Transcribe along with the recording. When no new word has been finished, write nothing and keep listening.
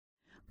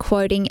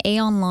Quoting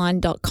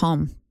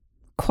eonline.com,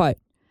 quote,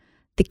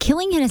 "The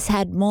killing has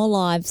had more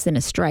lives than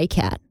a stray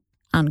cat,"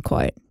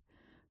 unquote.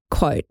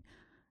 Quote,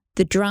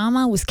 "The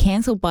drama was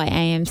cancelled by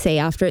AMC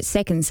after its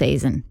second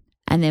season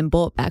and then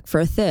brought back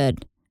for a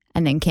third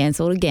and then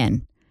cancelled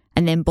again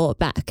and then brought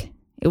back.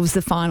 It was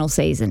the final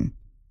season,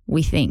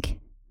 we think,"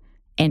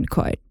 end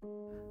quote.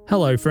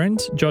 Hello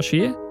friends, Josh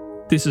here.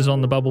 This is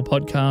On the Bubble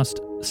Podcast,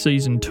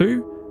 Season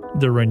 2,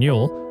 The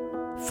Renewal.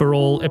 For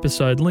all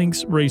episode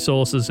links,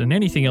 resources and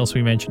anything else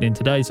we mentioned in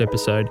today's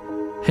episode,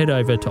 head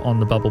over to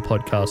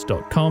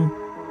onthebubblepodcast.com.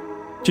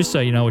 Just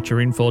so you know what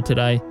you're in for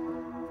today,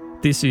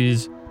 this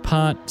is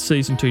part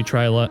Season 2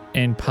 trailer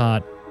and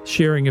part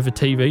sharing of a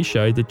TV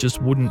show that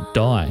just wouldn't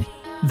die.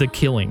 The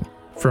Killing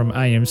from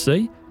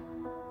AMC.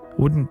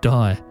 Wouldn't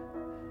die.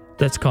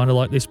 That's kind of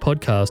like this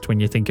podcast when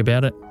you think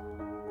about it.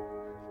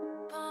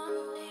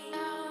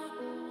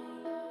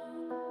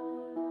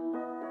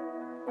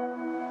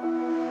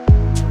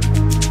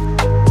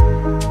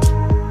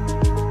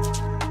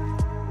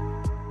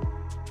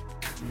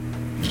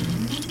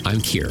 I'm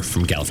Keir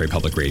from Gallifrey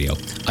Public Radio,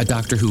 a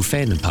Doctor Who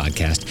fandom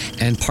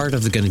podcast and part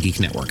of the Gonna Geek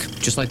Network,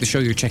 just like the show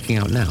you're checking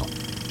out now.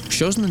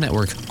 Shows in the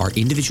network are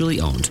individually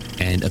owned,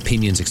 and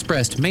opinions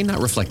expressed may not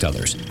reflect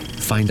others.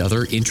 Find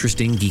other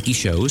interesting geeky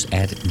shows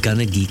at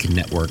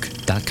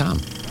GonnaGeekNetwork.com.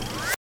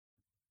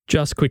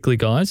 Just quickly,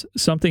 guys,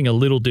 something a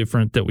little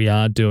different that we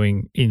are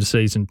doing in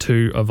Season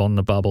 2 of On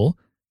the Bubble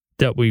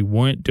that we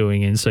weren't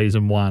doing in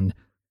Season 1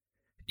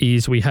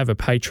 is we have a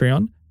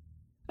Patreon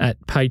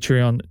at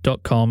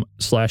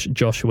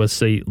patreon.com/Joshua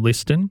C.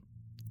 Liston.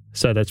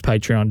 So that's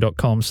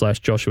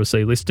patreon.com/Joshua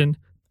C. Liston.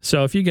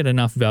 So if you get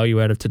enough value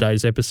out of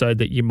today's episode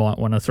that you might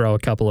want to throw a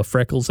couple of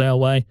freckles our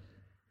way,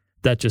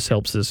 that just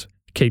helps us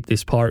keep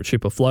this pirate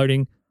ship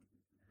afloating.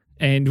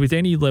 And with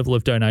any level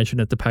of donation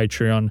at the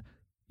Patreon,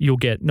 you'll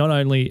get not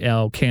only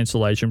our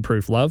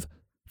cancellation-proof love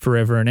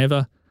forever and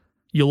ever,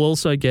 you'll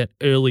also get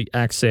early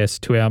access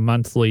to our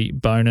monthly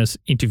bonus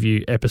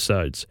interview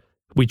episodes,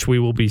 which we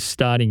will be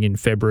starting in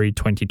February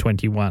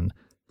 2021.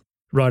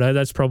 Righto,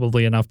 that's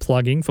probably enough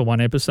plugging for one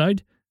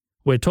episode.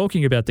 We're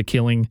talking about The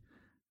Killing,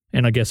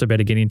 and I guess I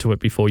better get into it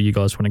before you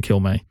guys want to kill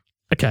me.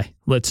 Okay,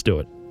 let's do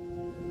it.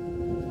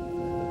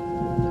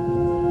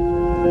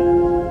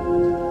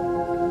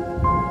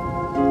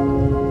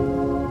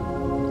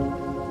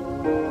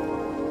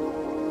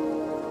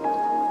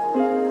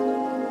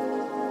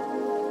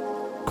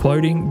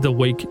 Quoting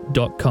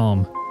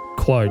theweek.com,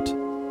 quote,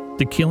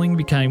 "The Killing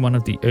became one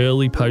of the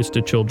early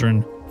poster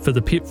children for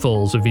the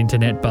pitfalls of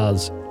internet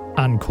buzz,"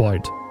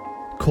 unquote.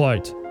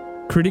 Quote,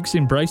 "Critics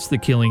embraced The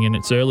Killing in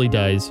its early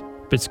days,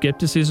 but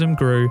skepticism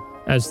grew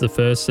as the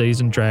first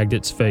season dragged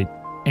its feet,"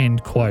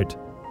 end quote.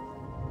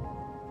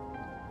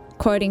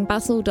 Quoting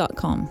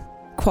bustle.com,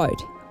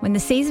 quote, "When the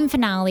season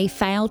finale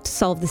failed to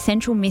solve the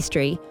central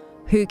mystery,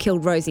 who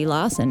killed Rosie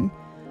Larson,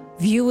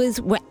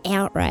 viewers were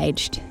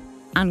outraged,"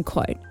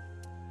 unquote.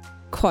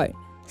 Quote,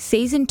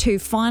 "Season 2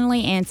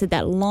 finally answered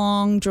that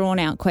long,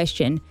 drawn-out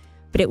question,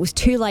 but it was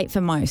too late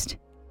for most.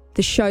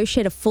 The show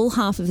shed a full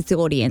half of its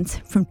audience,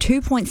 from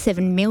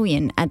 2.7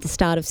 million at the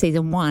start of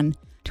Season 1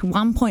 to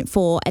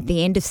 1.4 at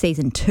the end of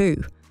Season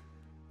 2.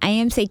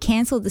 AMC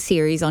cancelled the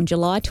series on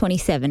July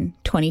 27,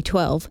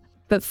 2012,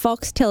 but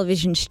Fox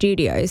Television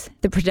Studios,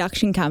 the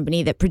production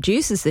company that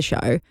produces the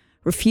show,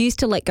 refused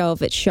to let go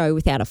of its show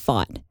without a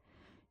fight,"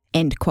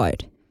 end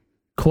quote.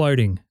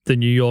 Quoting the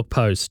New York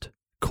Post,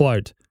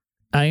 quote,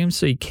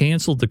 "AMC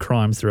cancelled the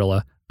crime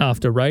thriller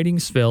after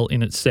ratings fell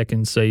in its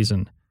second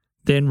season,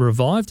 then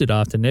revived it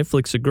after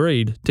Netflix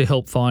agreed to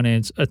help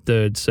finance a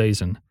third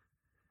season.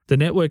 The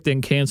network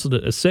then cancelled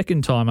it a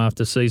second time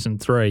after Season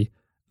 3,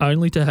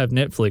 only to have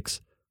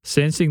Netflix,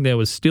 sensing there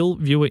was still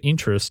viewer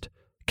interest,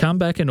 come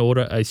back and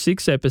order a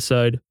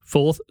 6-episode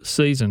fourth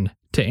season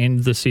to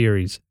end the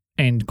series,"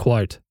 end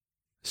quote.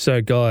 So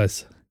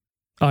guys,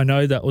 I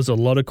know that was a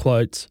lot of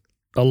quotes,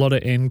 a lot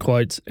of end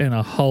quotes, and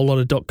a whole lot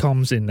of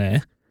 .coms in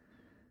there.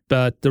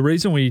 But the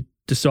reason we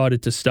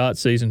decided to start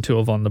Season 2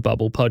 of On the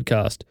Bubble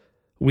podcast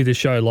with a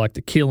show like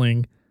The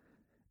Killing,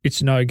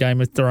 it's no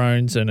Game of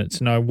Thrones and it's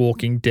no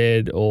Walking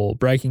Dead or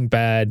Breaking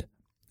Bad,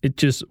 it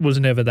just was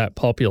never that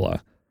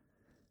popular,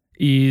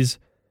 is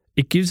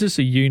it gives us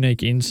a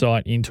unique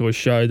insight into a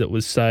show that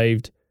was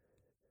saved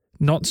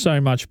not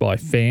so much by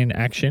fan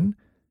action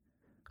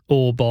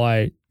or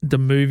by the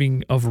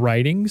moving of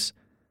ratings.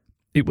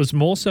 It was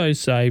more so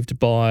saved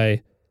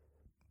by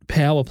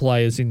power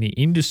players in the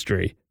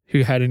industry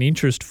who had an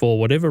interest for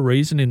whatever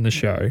reason in the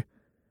show,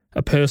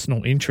 a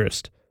personal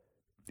interest.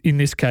 In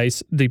this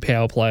case, the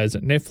power players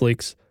at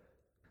Netflix,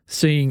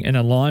 seeing an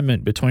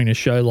alignment between a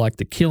show like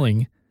The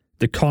Killing,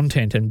 the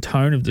content and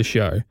tone of the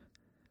show,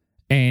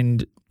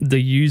 and the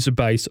user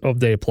base of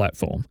their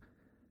platform.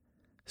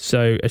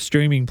 So a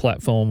streaming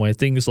platform where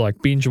things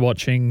like binge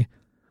watching,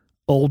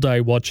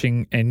 all-day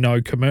watching, and no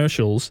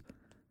commercials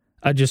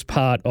are just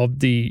part of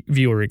the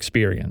viewer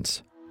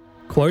experience.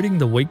 Quoting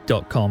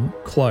theweek.com,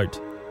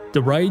 quote,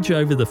 "The rage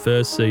over the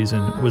first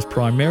season was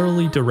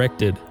primarily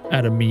directed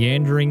at a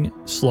meandering,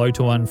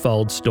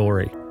 slow-to-unfold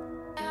story,"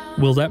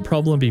 Will that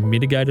problem be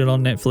mitigated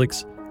on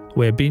Netflix,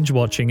 where binge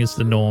watching is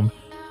the norm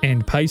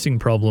and pacing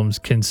problems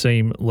can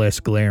seem less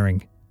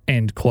glaring?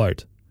 End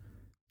quote.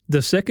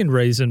 The second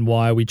reason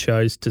why we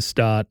chose to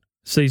start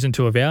Season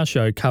 2 of our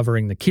show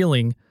covering The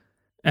Killing,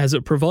 as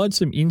it provides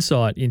some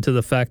insight into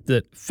the fact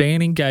that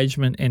fan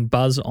engagement and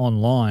buzz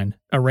online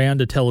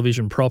around a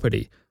television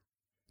property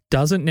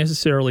doesn't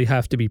necessarily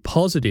have to be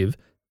positive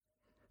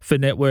for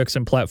networks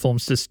and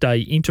platforms to stay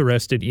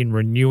interested in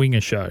renewing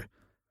a show.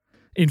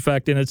 In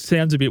fact, and it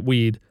sounds a bit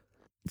weird,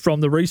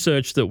 from the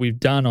research that we've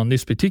done on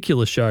this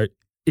particular show,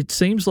 it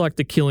seems like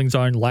The Killing's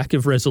own lack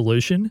of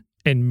resolution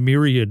and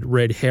myriad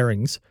red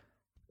herrings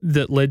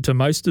that led to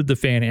most of the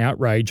fan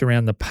outrage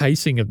around the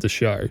pacing of the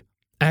show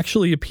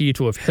actually appear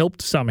to have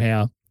helped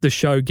somehow the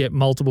show get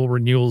multiple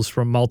renewals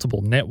from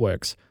multiple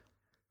networks.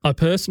 I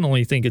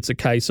personally think it's a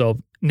case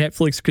of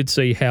Netflix could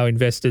see how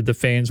invested the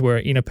fans were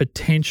in a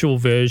potential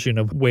version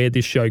of where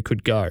this show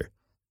could go.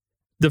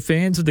 The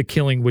fans of The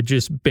Killing were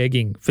just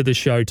begging for the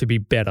show to be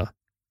better.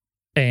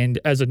 And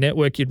as a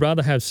network, you'd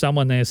rather have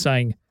someone there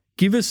saying,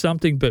 give us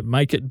something but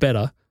make it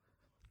better,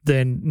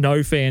 than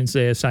no fans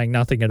there saying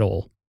nothing at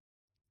all.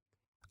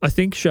 I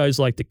think shows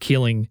like The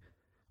Killing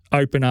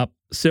open up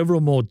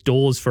several more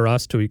doors for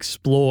us to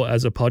explore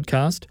as a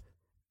podcast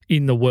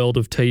in the world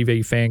of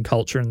TV fan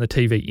culture and the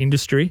TV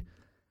industry,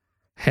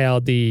 how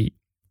the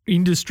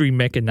industry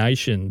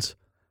machinations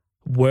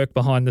work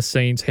behind the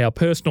scenes, how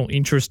personal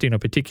interest in a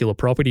particular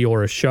property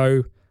or a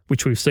show,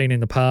 which we've seen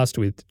in the past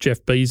with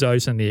Jeff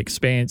Bezos and The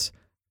Expanse,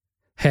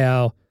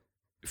 how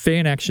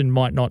fan action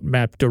might not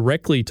map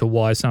directly to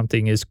why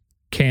something is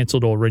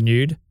cancelled or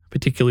renewed,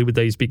 particularly with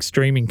these big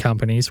streaming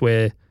companies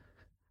where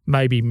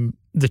maybe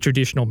the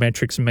traditional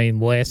metrics mean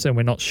less and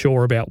we're not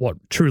sure about what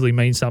truly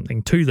means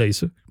something to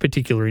these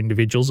particular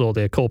individuals or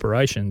their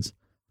corporations.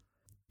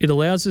 It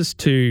allows us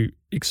to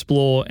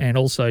explore and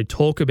also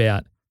talk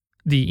about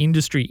the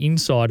industry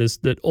insiders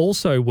that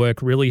also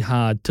work really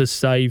hard to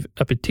save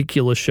a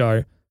particular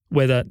show,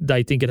 whether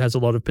they think it has a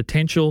lot of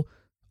potential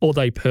or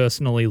they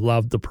personally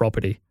love the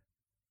property.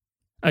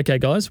 Okay,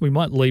 guys, we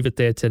might leave it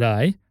there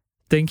today.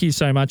 Thank you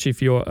so much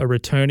if you're a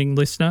returning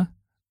listener.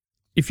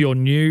 If you're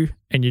new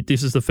and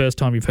this is the first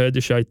time you've heard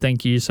the show,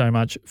 thank you so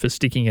much for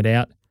sticking it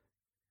out.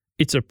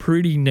 It's a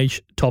pretty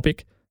niche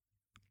topic,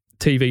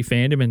 TV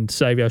fandom and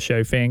Save Our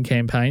Show fan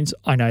campaigns.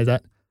 I know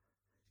that.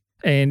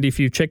 And if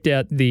you've checked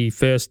out the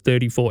first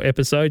 34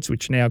 episodes,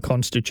 which now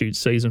constitutes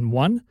Season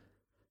 1,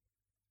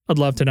 I'd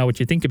love to know what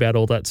you think about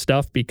all that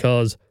stuff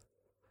because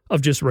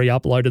I've just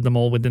re-uploaded them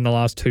all within the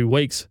last 2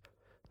 weeks.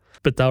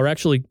 But they were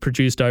actually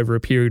produced over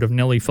a period of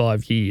nearly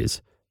 5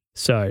 years.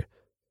 So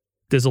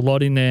there's a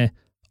lot in there.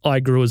 I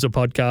grew as a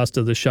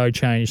podcaster. The show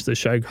changed. The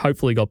show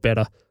hopefully got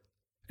better.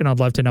 And I'd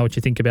love to know what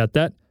you think about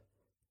that.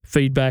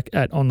 Feedback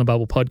at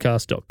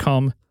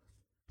onthebubblepodcast.com.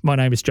 My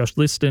name is Josh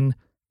Liston.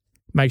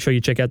 Make sure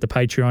you check out the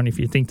Patreon if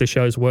you think the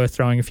show's worth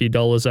throwing a few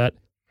dollars at.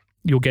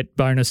 You'll get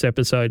bonus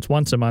episodes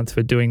once a month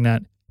for doing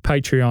that.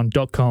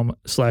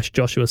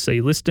 Patreon.com/Joshua C.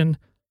 Liston.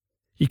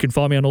 You can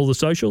find me on all the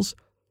socials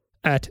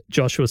at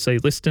Joshua C.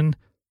 Liston.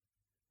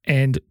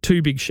 And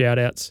 2 big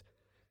shout-outs.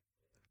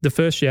 The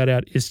first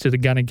shout-out is to the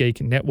Gunner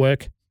Geek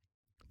Network,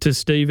 to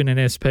Stephen and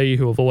SP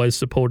who have always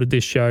supported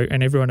this show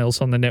and everyone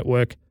else on the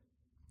network.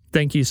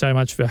 Thank you so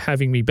much for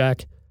having me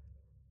back.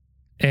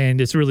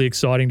 And it's really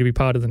exciting to be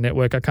part of the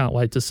network. I can't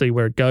wait to see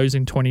where it goes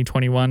in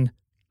 2021.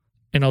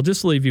 And I'll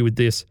just leave you with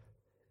this.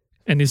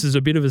 And this is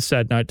a bit of a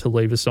sad note to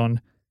leave us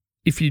on.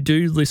 If you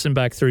do listen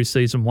back through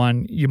Season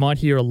 1, you might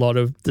hear a lot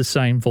of the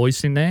same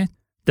voice in there.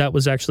 That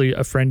was actually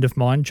a friend of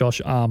mine, Josh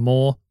R.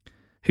 Moore,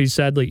 who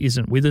sadly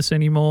isn't with us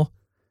anymore.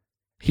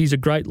 He's a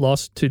great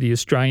loss to the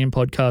Australian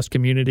podcast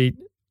community.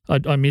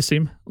 I miss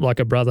him like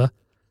a brother.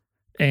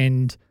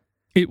 And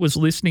it was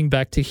listening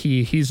back to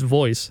hear his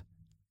voice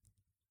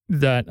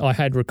that I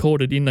had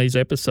recorded in these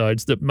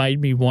episodes that made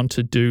me want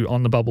to do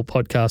On the Bubble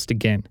podcast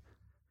again.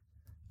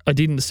 I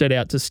didn't set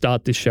out to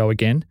start this show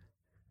again.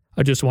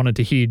 I just wanted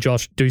to hear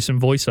Josh do some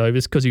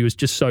voiceovers because he was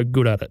just so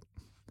good at it.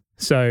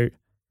 So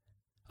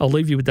I'll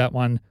leave you with that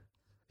one.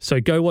 So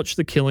go watch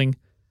The Killing.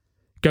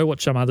 Go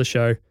watch some other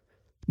show.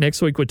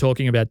 Next week we're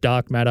talking about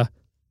Dark Matter.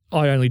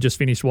 I only just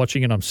finished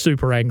watching and I'm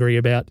super angry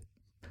about.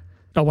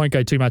 I won't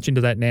go too much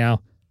into that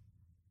now.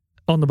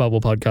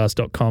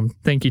 onthebubblepodcast.com.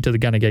 Thank you to the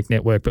Gunner Geek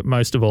Network, but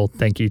most of all,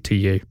 thank you to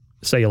you.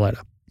 See you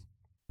later.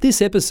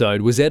 This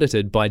episode was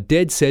edited by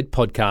Dead Set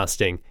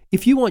Podcasting.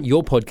 If you want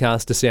your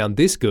podcast to sound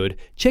this good,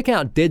 check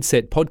out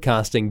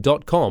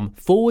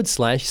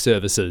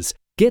deadsetpodcasting.com/services.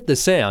 Get the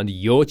sound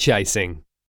you're chasing.